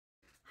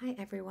Hi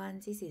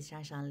everyone, this is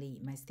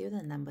Shanshan. My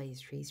student number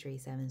is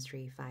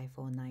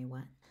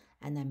 33735491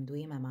 and I'm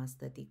doing my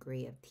master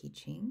degree of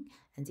teaching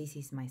and this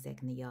is my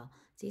second year.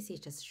 This is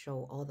just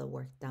show all the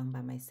work done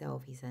by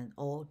myself is an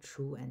all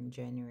true and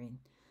genuine.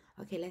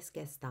 Okay, let's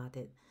get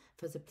started.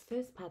 For the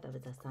first part of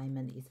the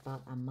assignment is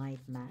about a mind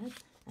map,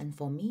 and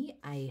for me,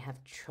 I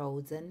have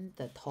chosen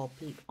the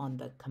topic on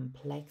the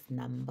complex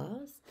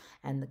numbers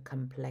and the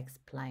complex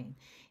plane.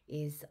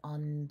 Is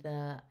on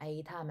the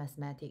ATA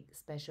Mathematics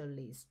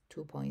Specialist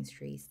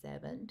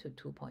 2.37 to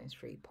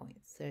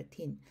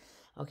 2.3.13.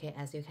 Okay,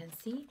 as you can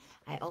see,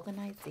 I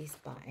organized this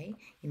by,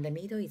 in the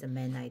middle is the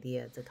main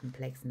idea, the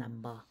complex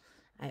number.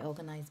 I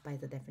organized by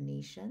the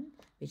definition,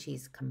 which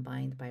is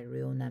combined by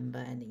real number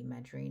and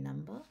imaginary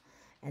number.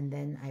 And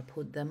then I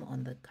put them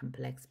on the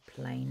complex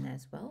plane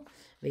as well,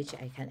 which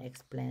I can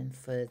explain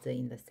further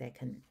in the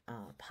second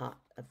part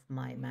of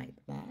my mind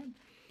map.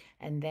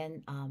 And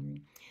then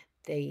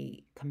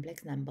the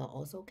complex number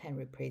also can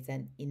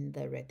represent in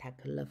the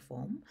rectangular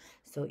form.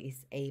 So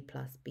it's a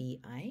plus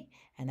bi.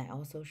 And I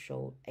also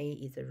show a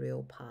is the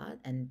real part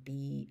and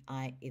bi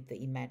is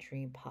the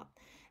imaginary part.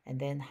 And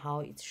then how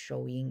it's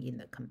showing in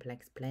the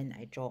complex plane,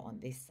 I draw on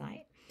this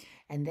side.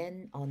 And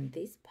then on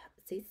this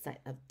side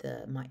of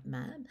the mind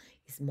map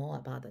is more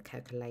about the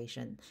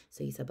calculation.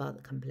 So it's about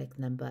the complex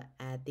number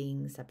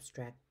adding,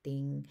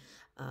 subtracting,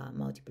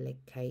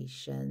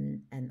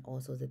 multiplication, and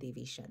also the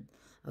division.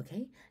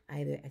 Okay,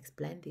 I will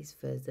explain this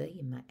further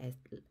in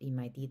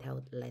my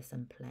detailed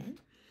lesson plan.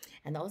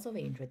 And also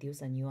we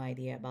introduce a new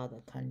idea about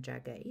the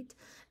conjugate,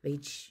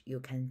 which you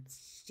can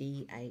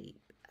see I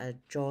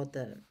draw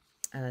the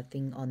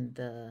thing on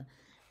the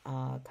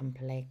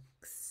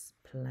complex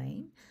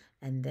plane,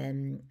 and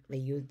then we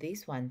use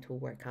this one to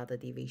work out the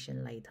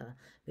division later,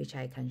 which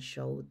I can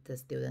show the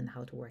student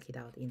how to work it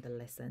out in the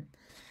lesson.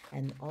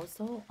 And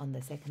also on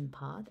the second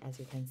part, as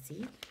you can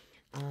see,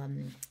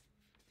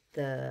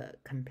 the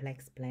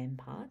complex plane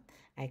part,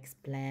 I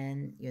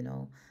explain,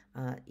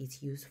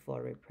 it's used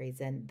for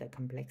represent the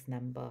complex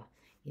number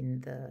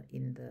in the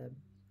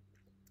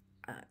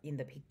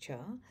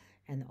picture,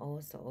 and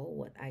also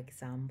what are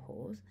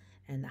examples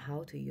and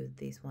how to use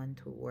this one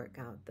to work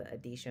out the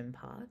addition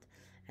part,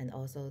 and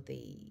also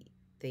they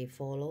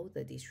follow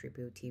the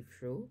distributive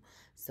rule.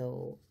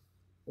 So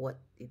what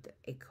is the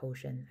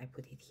equation, I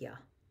put it here.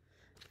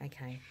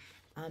 Okay,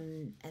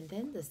 and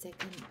then the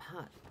second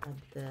part of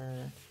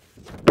the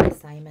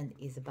assignment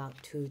is about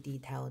two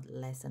detailed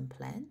lesson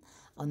plan.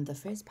 On the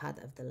first part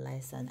of the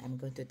lesson, I'm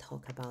going to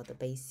talk about the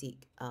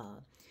basic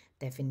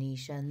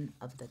definition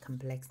of the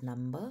complex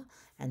number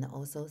and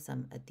also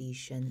some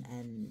addition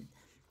and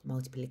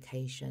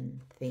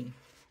multiplication thing.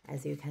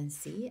 As you can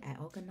see, I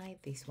organize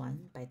this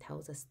one by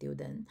tell the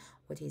student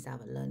what is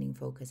our learning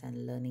focus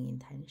and learning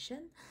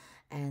intention,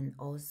 and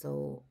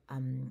also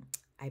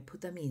I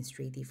put them in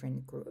 3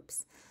 different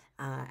groups.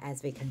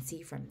 As we can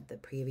see from the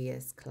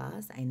previous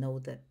class, I know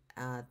that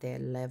their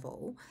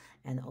level,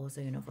 and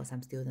also for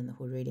some students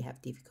who really have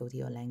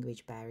difficulty or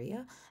language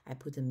barrier, I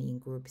put them in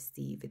group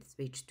C, with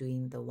which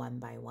doing the 1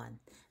 by 1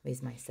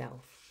 with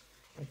myself.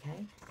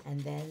 Okay,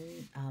 and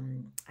then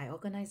I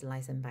organize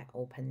lesson by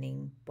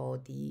opening,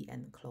 body,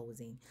 and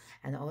closing.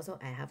 And also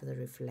I have the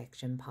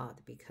reflection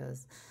part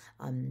because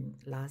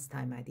last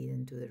time I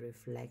didn't do the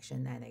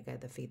reflection and I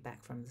got the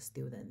feedback from the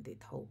student. They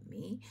told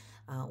me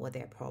what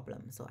their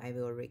problem, so I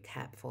will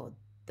recap for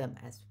them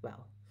as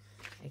well.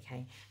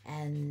 Okay,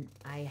 and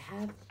I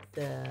have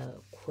the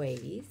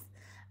quiz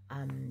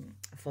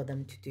for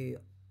them to do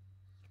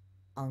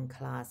on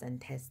class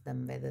and test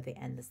them whether they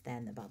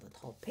understand about the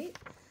topic.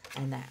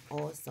 And I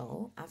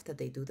also, after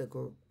they do the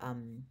group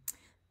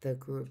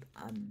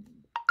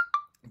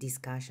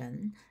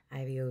discussion,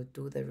 I will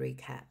do the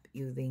recap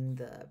using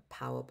the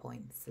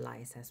PowerPoint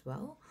slides as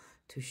well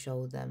to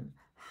show them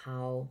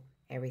how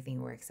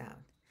everything works out.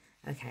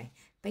 Okay,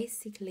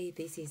 basically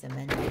this is a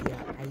main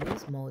idea. I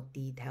use more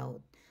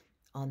detailed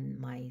on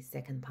my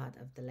second part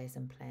of the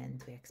lesson plan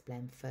to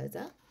explain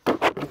further.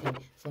 Okay,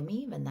 for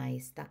me, when I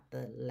start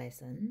the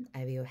lesson,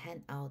 I will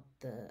hand out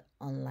the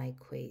online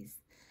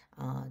quiz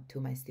to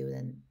my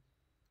student,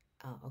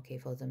 okay,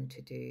 for them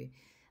to do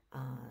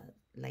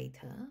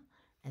later.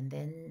 And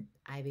then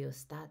I will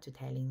start to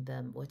telling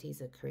them what is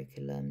a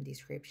curriculum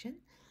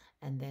description,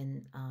 and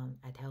then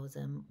I tell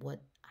them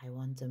what I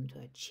want them to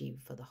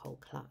achieve for the whole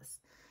class.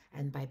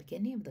 And by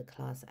beginning of the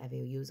class, I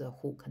will use a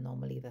hook.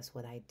 Normally, that's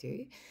what I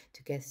do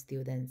to get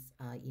students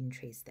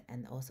interested,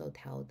 and also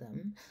tell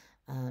them,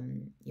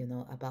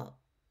 about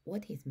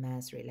what is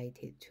math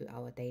related to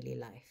our daily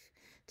life,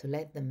 to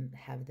let them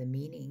have the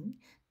meaning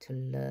to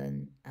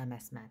learn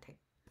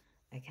mathematics.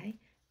 Okay,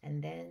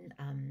 and then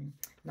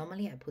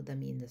normally I put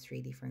them in the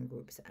 3 different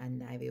groups,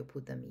 and I will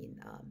put them in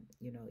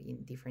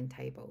in different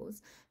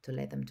tables to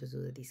let them to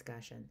do the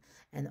discussion.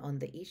 And on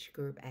the each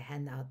group, I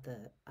hand out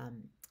the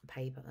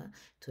paper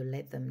to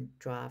let them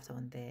draft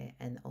on there,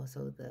 and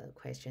also the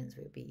questions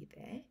will be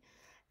there.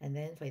 And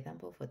then, for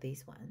example, for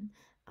this one,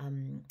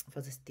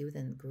 for the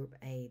student group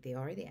A, they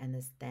already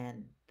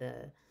understand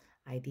the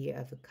idea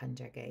of a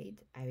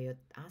conjugate, I will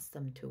ask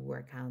them to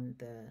work on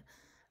the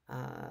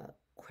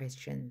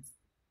questions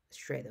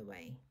straight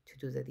away to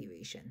do the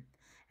division.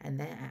 And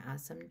then I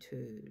ask them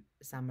to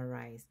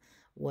summarize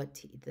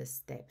what the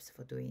steps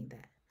for doing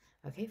that.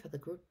 Okay, for the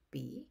group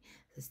B,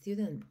 the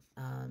student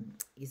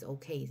is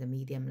okay, is a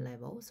medium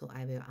level, so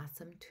I will ask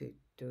them to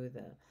do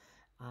the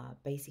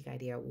basic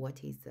idea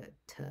what is the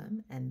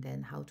term and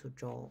then how to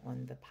draw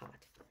on the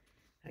part.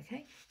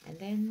 Okay, and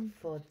then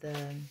for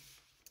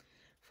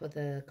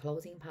the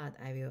closing part,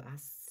 I will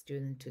ask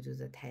students to do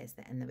the test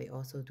and we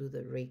also do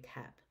the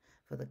recap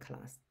for the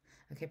class.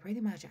 Okay,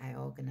 pretty much I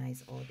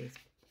organize all this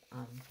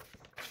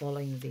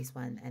following this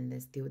one, and the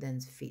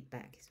students'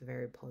 feedback is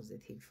very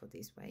positive for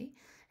this way.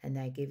 And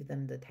I give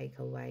them the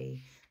takeaway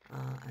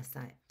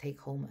take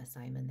home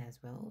assignment as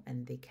well,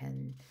 and they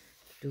can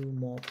do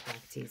more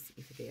practice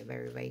if they are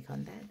very weak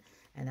on that.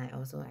 And I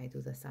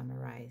do the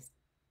summarize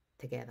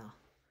together.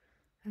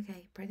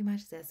 Okay, pretty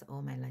much that's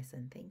all my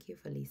lesson. Thank you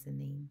for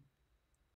listening.